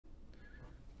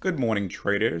Good morning,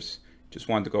 traders. Just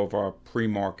wanted to go over our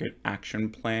pre-market action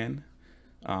plan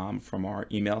from our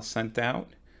email sent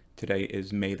out. Today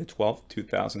is May the 12th,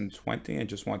 2020, and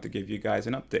just want to give you guys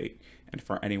an update. And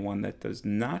for anyone that does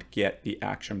not get the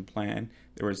action plan,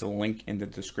 there is a link in the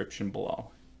description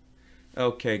below.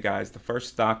 Okay, guys, the first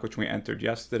stock which we entered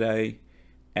yesterday,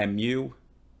 MU,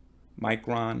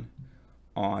 Micron.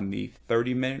 On the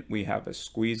 30-minute, we have a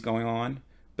squeeze going on,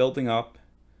 building up.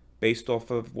 Based off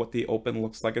of what the open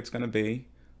looks like it's going to be.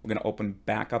 We're going to open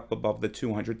back up above the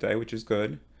 200-day, which is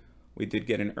good. We did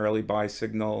get an early buy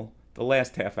signal the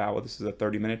last half hour. This is a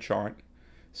 30-minute chart.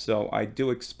 So I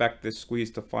do expect this squeeze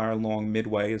to fire along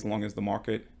midway as long as the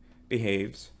market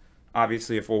behaves.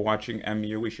 Obviously, if we're watching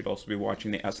MU, we should also be watching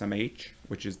the SMH,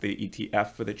 which is the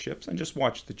ETF for the chips, and just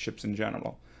watch the chips in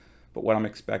general. But what I'm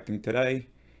expecting today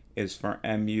is for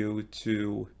MU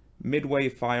to midway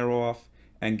fire off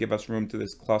and give us room to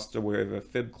this cluster. We have a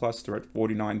fib cluster at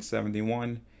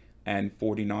 49.71 and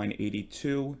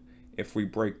 49.82. If we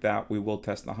break that, we will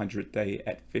test the 100-day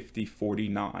at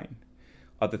 50.49.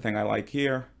 Other thing I like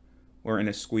here, we're in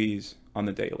a squeeze on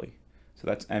the daily. So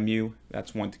that's MU.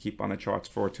 That's one to keep on the charts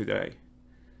for today.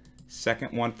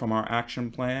 Second one from our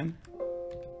action plan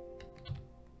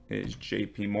is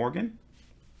JP Morgan.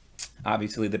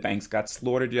 Obviously, the banks got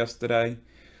slaughtered yesterday.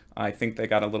 I think they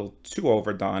got a little too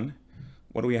overdone.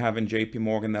 What do we have in JP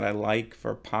Morgan that I like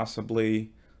for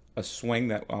possibly a swing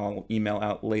that I'll email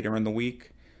out later in the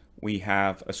week? We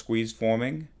have a squeeze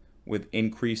forming with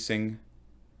decreasing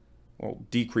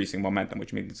momentum,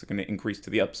 which means it's going to increase to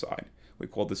the upside. We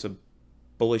call this a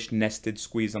bullish nested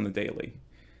squeeze on the daily.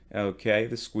 Okay,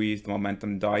 the squeeze, the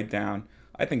momentum died down.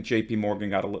 I think JP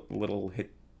Morgan got a little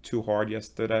hit too hard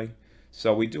yesterday.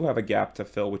 So we do have a gap to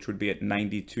fill, which would be at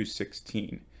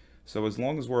 92.16. So as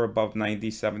long as we're above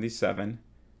 90.77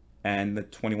 and the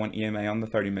 21 EMA on the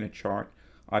 30-minute chart,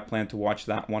 I plan to watch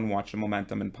that one, watch the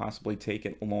momentum, and possibly take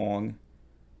it long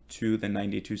to the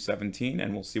 92.17,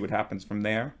 and we'll see what happens from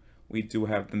there. We do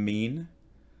have the mean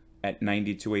at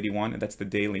 92.81, and that's the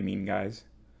daily mean, guys.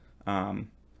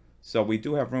 So we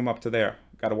do have room up to there.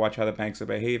 Got to watch how the banks are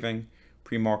behaving.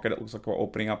 Pre-market, it looks like we're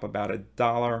opening up about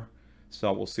 $1.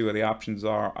 So we'll see where the options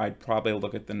are. I'd probably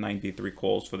look at the 93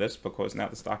 calls for this because now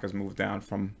the stock has moved down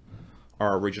from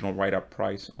our original write-up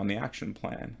price on the action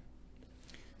plan.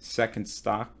 Third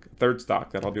stock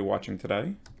that I'll be watching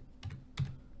today.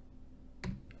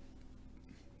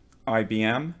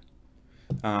 IBM.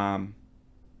 Got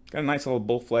a nice little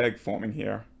bull flag forming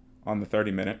here on the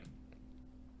 30-minute.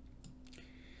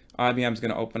 IBM's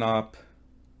going to open up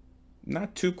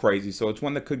not too crazy, so it's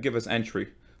one that could give us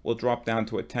entry. We'll drop down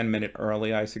to a 10-minute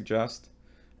early, I suggest,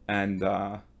 and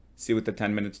see what the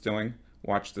 10 minutes doing.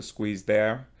 Watch the squeeze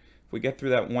there. If we get through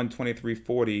that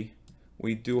 123.40,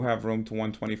 we do have room to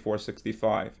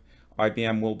 124.65.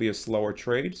 IBM will be a slower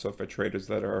trade, so for traders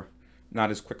that are not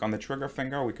as quick on the trigger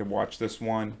finger, we could watch this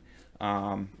one.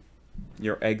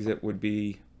 Your exit would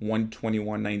be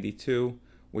 121.92,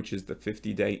 which is the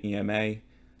 50-day EMA.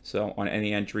 So on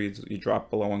any entries, you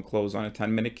drop below and close on a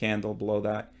 10-minute candle below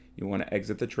that. You want to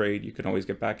exit the trade, you can always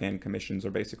get back in. Commissions are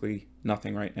basically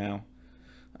nothing right now.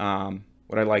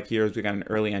 What I like here is we got an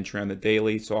early entry on the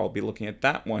daily, so I'll be looking at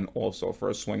that one also for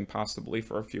a swing, possibly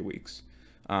for a few weeks.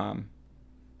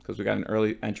 Because we got an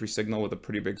early entry signal with a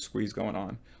pretty big squeeze going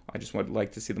on. I just would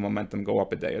like to see the momentum go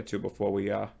up a day or two before we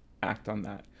act on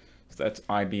that. So that's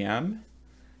IBM,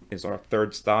 is our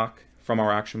third stock from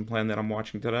our action plan that I'm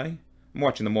watching today. I'm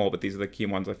watching them all, but these are the key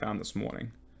ones I found this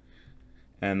morning.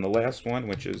 And the last one,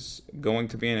 which is going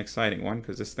to be an exciting one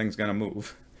because this thing's going to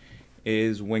move,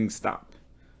 is Wingstop.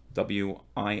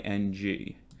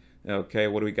 W-I-N-G. Okay,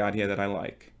 what do we got here that I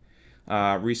like?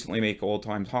 Recently make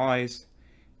all-time highs.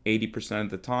 80% of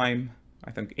the time, I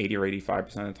think 80 or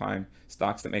 85% of the time,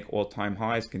 stocks that make all-time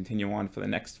highs continue on for the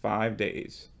next 5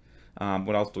 days.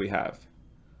 What else do we have?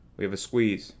 We have a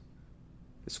squeeze.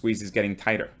 The squeeze is getting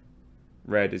tighter.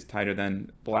 Red is tighter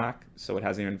than black, so it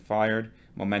hasn't even fired.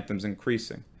 Momentum's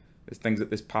increasing.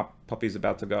 This puppy's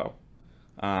about to go.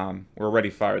 We're already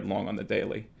fired long on the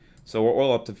daily. So we're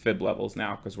all up to fib levels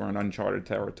now because we're in uncharted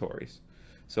territories.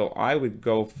 So I would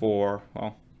go for,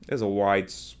 well, there's a wide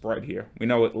spread here. We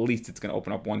know at least it's going to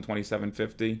open up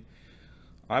 127.50.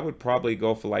 I would probably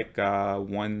go for like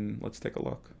let's take a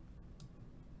look.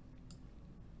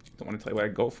 Don't want to tell you what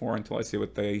I'd go for until I see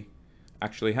what they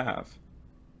actually have.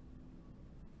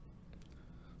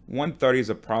 130s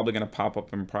are probably going to pop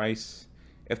up in price.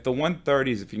 If the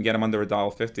 130s, if you can get them under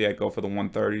 $1.50, I'd go for the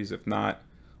 130s. If not,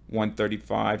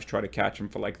 135s, try to catch them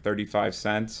for like 35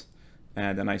 cents.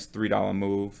 And a nice $3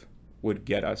 move would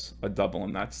get us a double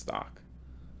in that stock.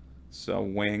 So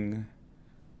Wing,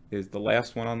 is the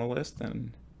last one on the list,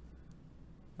 and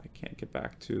I can't get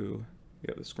back to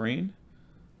the other screen,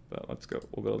 but let's go.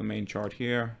 We'll go to the main chart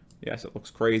here. Yes, it looks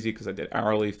crazy because I did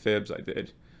hourly fibs. I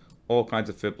did all kinds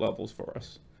of fib levels for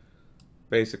us.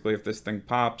 Basically, if this thing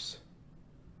pops,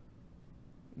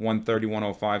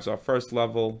 131.05 is our first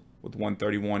level with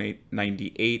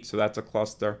 131.98, so that's a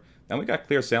cluster. Then we got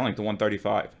clear sailing to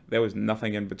 135. There was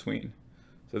nothing in between.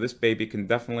 So this baby can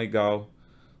definitely go.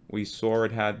 We saw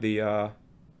it had the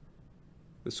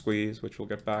squeeze, which we'll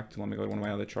get back to. Let me go to one of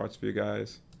my other charts for you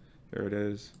guys. Here it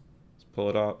is. Let's pull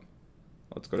it up.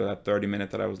 Let's go to that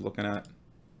 30-minute that I was looking at.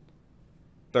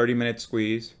 30-minute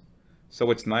squeeze. So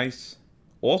what's nice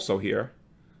also here,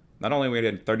 not only are we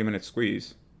at a 30-minute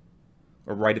squeeze,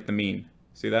 we're right at the mean.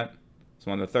 See that?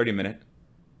 So on the 30-minute,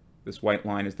 this white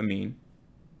line is the mean.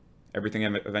 Everything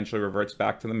eventually reverts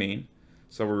back to the mean.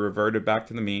 So we reverted back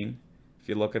to the mean. If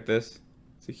you look at this,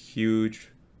 it's a huge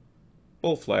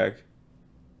bull flag.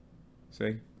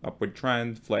 See? Upward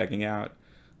trend, flagging out.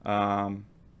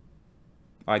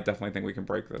 I definitely think we can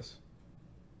break this.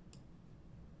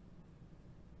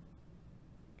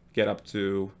 Get up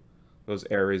to those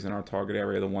areas in our target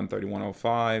area, the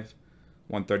 131.05,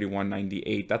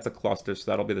 131.98. That's a cluster, so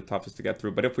that'll be the toughest to get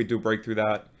through. But if we do break through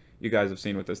that, you guys have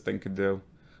seen what this thing could do.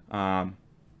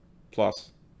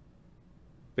 Plus,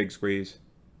 big squeeze,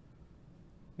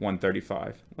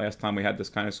 135. Last time we had this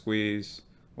kind of squeeze,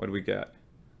 what did we get?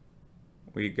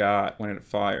 We got, when it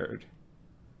fired,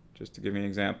 just to give you an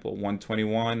example,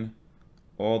 121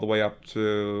 all the way up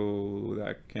to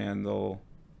that candle,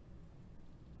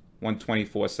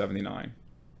 124.79.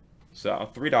 So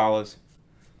 $3.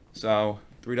 So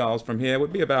 $3 from here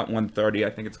would be about 130. I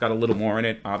think it's got a little more in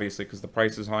it, obviously, because the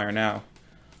price is higher now.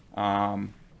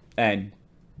 And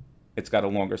it's got a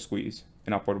longer squeeze,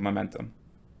 an upward momentum.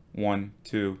 1,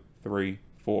 2, 3,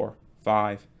 4,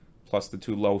 5, plus the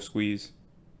 2 low squeeze,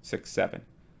 6, 7.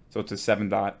 So it's a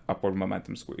 7-dot upward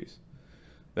momentum squeeze.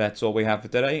 That's all we have for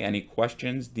today. Any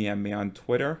questions, DM me on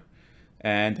Twitter,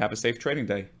 and have a safe trading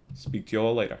day. Speak to you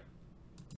all later.